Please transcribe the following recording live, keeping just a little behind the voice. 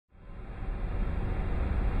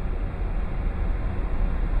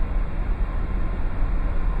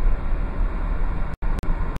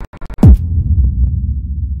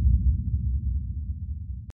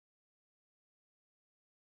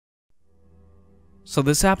So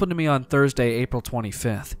this happened to me on Thursday, April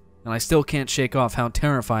 25th, and I still can't shake off how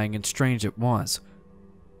terrifying and strange it was.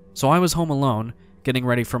 So I was home alone, getting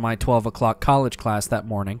ready for my 12 o'clock college class that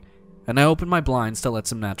morning, and I opened my blinds to let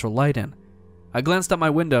some natural light in. I glanced out my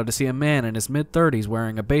window to see a man in his mid-30s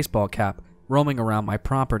wearing a baseball cap roaming around my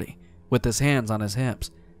property, with his hands on his hips,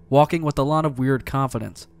 walking with a lot of weird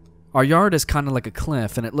confidence. Our yard is kind of like a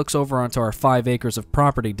cliff, and it looks over onto our 5 acres of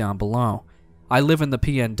property down below. I live in the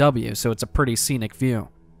PNW, so it's a pretty scenic view.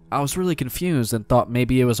 I was really confused and thought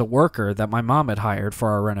maybe it was a worker that my mom had hired for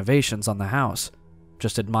our renovations on the house,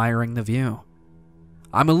 just admiring the view.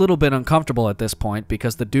 I'm a little bit uncomfortable at this point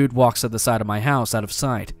because the dude walks to the side of my house out of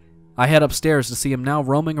sight. I head upstairs to see him now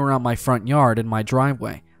roaming around my front yard and my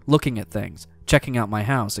driveway, looking at things, checking out my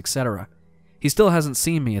house, etc. He still hasn't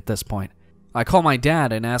seen me at this point. I call my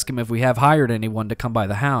dad and ask him if we have hired anyone to come by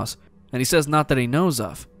the house, and he says not that he knows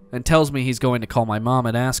of, and tells me he's going to call my mom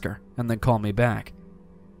and ask her, and then call me back.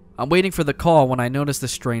 I'm waiting for the call when I notice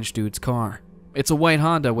this strange dude's car. It's a white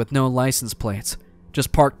Honda with no license plates,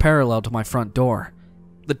 just parked parallel to my front door.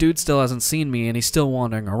 The dude still hasn't seen me and he's still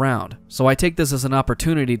wandering around, so I take this as an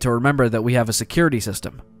opportunity to remember that we have a security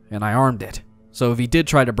system, and I armed it. So if he did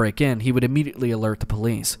try to break in, he would immediately alert the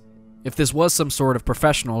police. If this was some sort of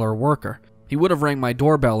professional or worker, he would have rang my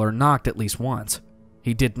doorbell or knocked at least once.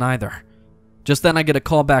 He did neither. Just then I get a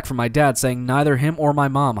call back from my dad saying neither him or my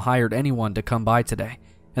mom hired anyone to come by today,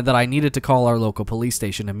 and that I needed to call our local police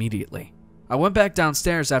station immediately. I went back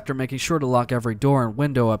downstairs after making sure to lock every door and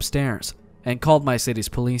window upstairs, and called my city's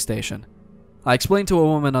police station. I explained to a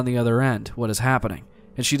woman on the other end what is happening,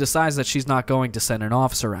 and she decides that she's not going to send an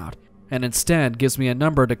officer out, and instead gives me a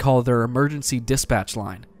number to call their emergency dispatch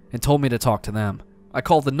line, and told me to talk to them. I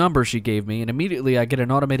called the number she gave me, and immediately I get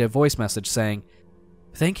an automated voice message saying,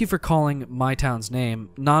 "Thank you for calling my town's name,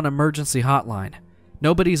 non-emergency hotline.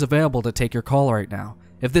 Nobody's available to take your call right now.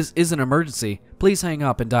 If this is an emergency, please hang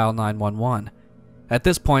up and dial 911. At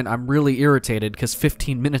this point, I'm really irritated because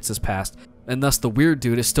 15 minutes has passed, and thus the weird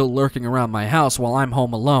dude is still lurking around my house while I'm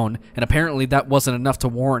home alone, and apparently that wasn't enough to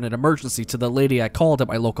warrant an emergency to the lady I called at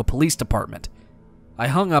my local police department. I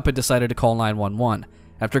hung up and decided to call 911.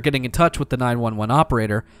 After getting in touch with the 911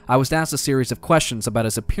 operator, I was asked a series of questions about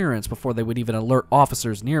his appearance before they would even alert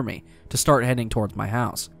officers near me to start heading towards my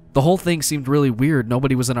house. The whole thing seemed really weird.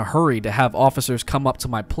 Nobody was in a hurry to have officers come up to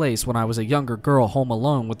my place when I was a younger girl home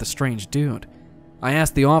alone with a strange dude. I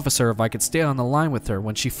asked the officer if I could stay on the line with her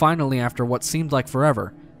when she finally, after what seemed like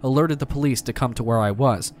forever, alerted the police to come to where I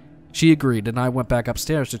was. She agreed and I went back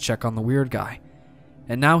upstairs to check on the weird guy.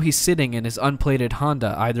 And now he's sitting in his unplated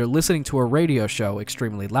Honda, either listening to a radio show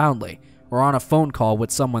extremely loudly or on a phone call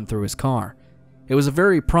with someone through his car. It was a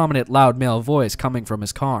very prominent loud male voice coming from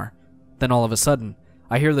his car. Then all of a sudden,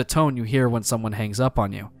 I hear the tone you hear when someone hangs up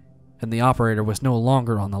on you, and the operator was no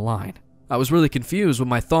longer on the line. I was really confused when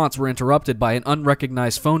my thoughts were interrupted by an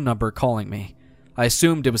unrecognized phone number calling me. I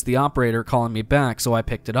assumed it was the operator calling me back, so I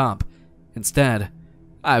picked it up. Instead,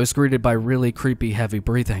 I was greeted by really creepy heavy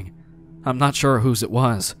breathing. I'm not sure whose it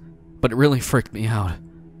was, but it really freaked me out.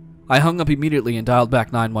 I hung up immediately and dialed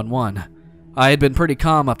back 911. I had been pretty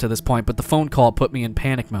calm up to this point, but the phone call put me in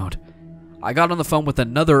panic mode. I got on the phone with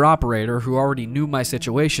another operator who already knew my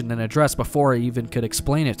situation and address before I even could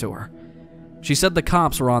explain it to her. She said the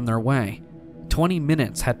cops were on their way. 20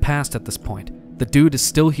 minutes had passed at this point. The dude is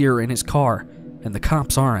still here in his car, and the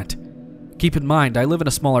cops aren't. Keep in mind, I live in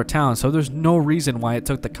a smaller town, so there's no reason why it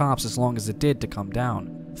took the cops as long as it did to come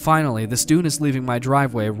down. Finally, this dude is leaving my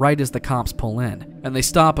driveway right as the cops pull in, and they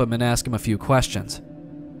stop him and ask him a few questions.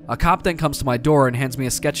 A cop then comes to my door and hands me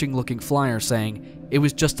a sketching-looking flyer saying it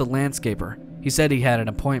was just a landscaper. He said he had an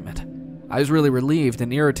appointment. I was really relieved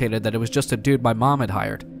and irritated that it was just a dude my mom had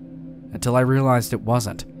hired, until I realized it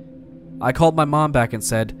wasn't. I called my mom back and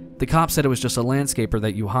said, the cop said it was just a landscaper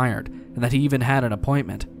that you hired, and that he even had an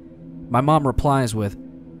appointment. My mom replies with,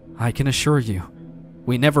 I can assure you,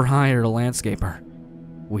 we never hired a landscaper.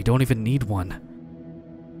 We don't even need one.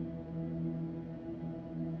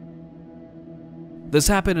 This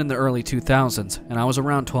happened in the early 2000s, and I was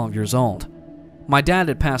around 12 years old. My dad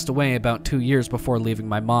had passed away about 2 years before leaving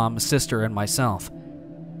my mom, sister, and myself.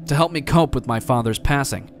 To help me cope with my father's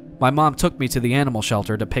passing, my mom took me to the animal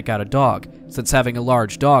shelter to pick out a dog, since having a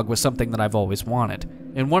large dog was something that I've always wanted.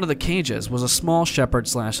 In one of the cages was a small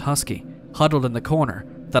shepherd/husky, huddled in the corner,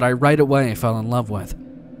 that I right away fell in love with.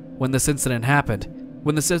 When this incident happened,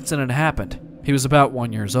 he was about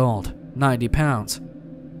 1 year old, 90 pounds,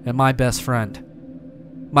 and my best friend.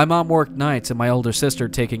 My mom worked nights, and my older sister,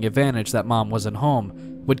 taking advantage that mom wasn't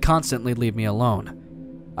home, would constantly leave me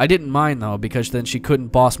alone. I didn't mind though, because then she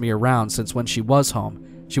couldn't boss me around, since when she was home,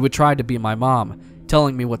 she would try to be my mom,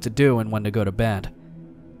 telling me what to do and when to go to bed.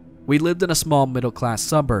 We lived in a small middle-class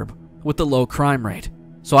suburb with a low crime rate,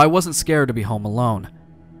 so I wasn't scared to be home alone.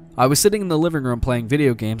 I was sitting in the living room playing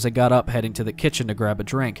video games and got up heading to the kitchen to grab a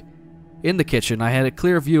drink. In the kitchen, I had a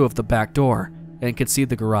clear view of the back door and could see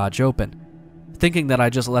the garage open. Thinking that I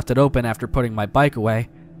just left it open after putting my bike away,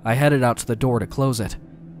 I headed out to the door to close it.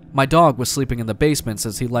 My dog was sleeping in the basement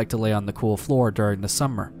since he liked to lay on the cool floor during the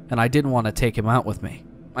summer, and I didn't want to take him out with me.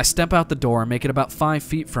 I step out the door and make it about 5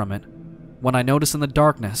 feet from it, when I notice in the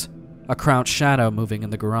darkness a crouched shadow moving in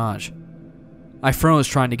the garage. I froze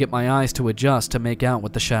trying to get my eyes to adjust to make out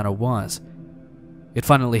what the shadow was. It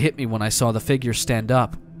finally hit me when I saw the figure stand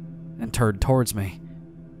up and turn towards me.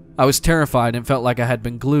 I was terrified and felt like I had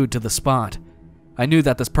been glued to the spot. I knew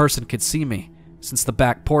that this person could see me, since the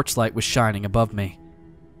back porch light was shining above me.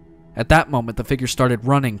 At that moment, the figure started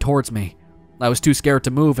running towards me. I was too scared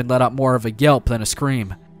to move and let out more of a yelp than a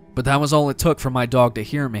scream, but that was all it took for my dog to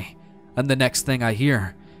hear me, and the next thing I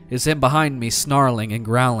hear is him behind me snarling and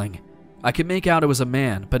growling. I could make out it was a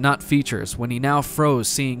man, but not features, when he now froze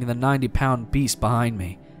seeing the 90-pound beast behind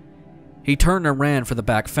me. He turned and ran for the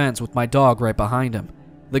back fence with my dog right behind him.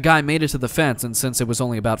 The guy made it to the fence, and since it was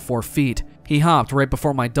only about 4 feet, he hopped right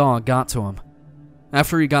before my dog got to him.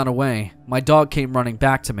 After he got away, my dog came running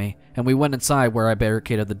back to me, and we went inside where I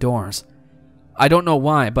barricaded the doors. I don't know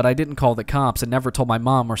why, but I didn't call the cops and never told my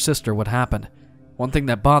mom or sister what happened. One thing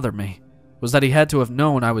that bothered me was that he had to have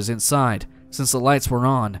known I was inside, since the lights were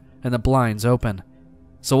on and the blinds open.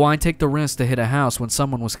 So why take the risk to hit a house when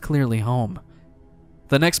someone was clearly home?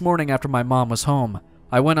 The next morning after my mom was home,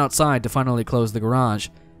 I went outside to finally close the garage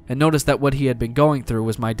and noticed that what he had been going through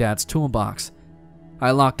was my dad's toolbox.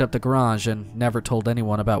 I locked up the garage and never told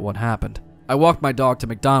anyone about what happened. I walked my dog to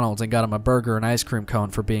McDonald's and got him a burger and ice cream cone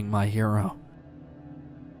for being my hero.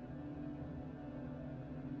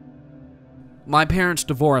 My parents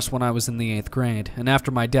divorced when I was in the 8th grade, and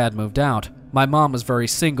after my dad moved out, my mom was very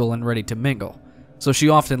single and ready to mingle, so she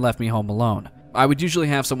often left me home alone. I would usually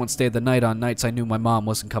have someone stay the night on nights I knew my mom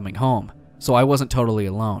wasn't coming home, so I wasn't totally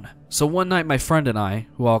alone. So one night my friend and I,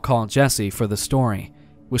 who I'll call Jesse for the story,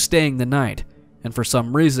 was staying the night, and for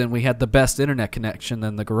some reason we had the best internet connection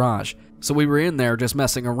in the garage, so we were in there just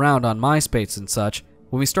messing around on MySpace and such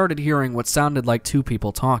when we started hearing what sounded like 2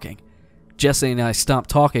 people talking. Jesse and I stopped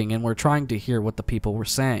talking and were trying to hear what the people were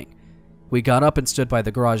saying. We got up and stood by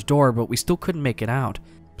the garage door, but we still couldn't make it out,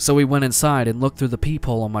 so we went inside and looked through the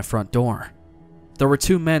peephole on my front door. There were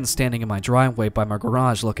 2 men standing in my driveway by my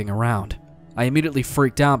garage looking around. I immediately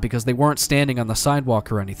freaked out because they weren't standing on the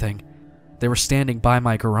sidewalk or anything. They were standing by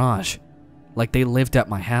my garage, like they lived at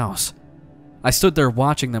my house. I stood there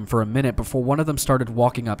watching them for a minute before one of them started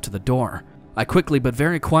walking up to the door. I quickly but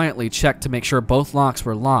very quietly checked to make sure both locks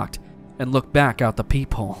were locked and looked back out the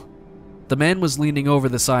peephole. The man was leaning over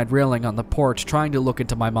the side railing on the porch trying to look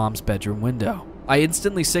into my mom's bedroom window. I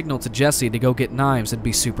instantly signaled to Jesse to go get knives and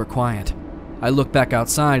be super quiet. I looked back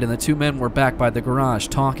outside and the 2 men were back by the garage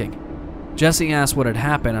talking. Jesse asked what had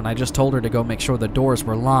happened and I just told her to go make sure the doors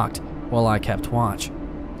were locked while I kept watch.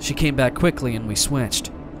 She came back quickly and we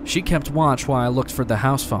switched. She kept watch while I looked for the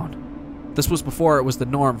house phone. This was before it was the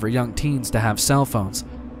norm for young teens to have cell phones.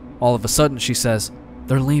 All of a sudden she says,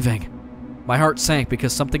 "They're leaving." My heart sank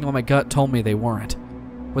because something on my gut told me they weren't.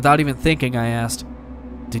 Without even thinking, I asked,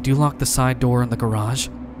 "Did you lock the side door in the garage?"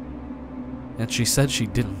 And she said she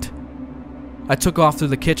didn't. I took off through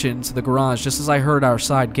the kitchen to the garage just as I heard our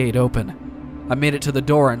side gate open. I made it to the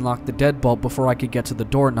door and locked the deadbolt before I could get to the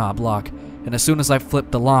doorknob lock, and as soon as I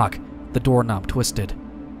flipped the lock, the doorknob twisted.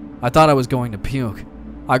 I thought I was going to puke.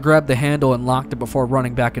 I grabbed the handle and locked it before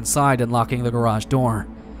running back inside and locking the garage door.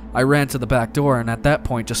 I ran to the back door and at that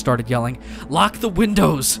point just started yelling, "Lock the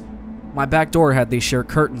windows!" My back door had these sheer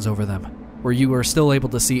curtains over them, where you were still able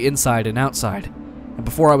to see inside and outside, and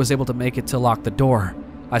before I was able to make it to lock the door,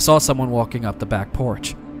 I saw someone walking up the back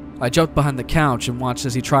porch. I jumped behind the couch and watched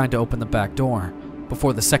as he tried to open the back door,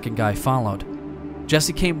 before the second guy followed.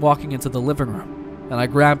 Jessie came walking into the living room, and I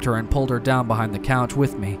grabbed her and pulled her down behind the couch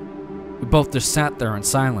with me. We both just sat there in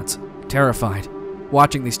silence, terrified,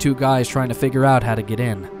 watching these 2 guys trying to figure out how to get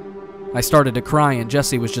in. I started to cry and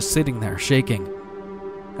Jessie was just sitting there, shaking.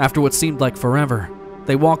 After what seemed like forever,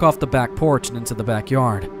 they walk off the back porch and into the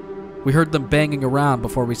backyard. We heard them banging around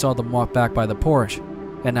before we saw them walk back by the porch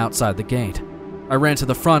and outside the gate. I ran to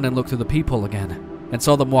the front and looked through the peephole again, and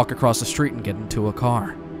saw them walk across the street and get into a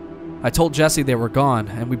car. I told Jessie they were gone,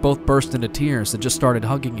 and we both burst into tears and just started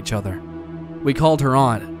hugging each other. We called her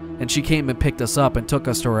aunt, and she came and picked us up and took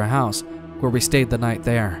us to her house, where we stayed the night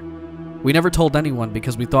there. We never told anyone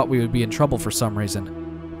because we thought we would be in trouble for some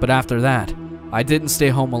reason, but after that, I didn't stay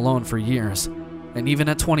home alone for years, And even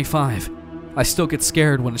at 25, I still get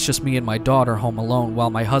scared when it's just me and my daughter home alone while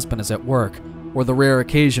my husband is at work, or the rare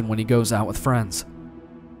occasion when he goes out with friends.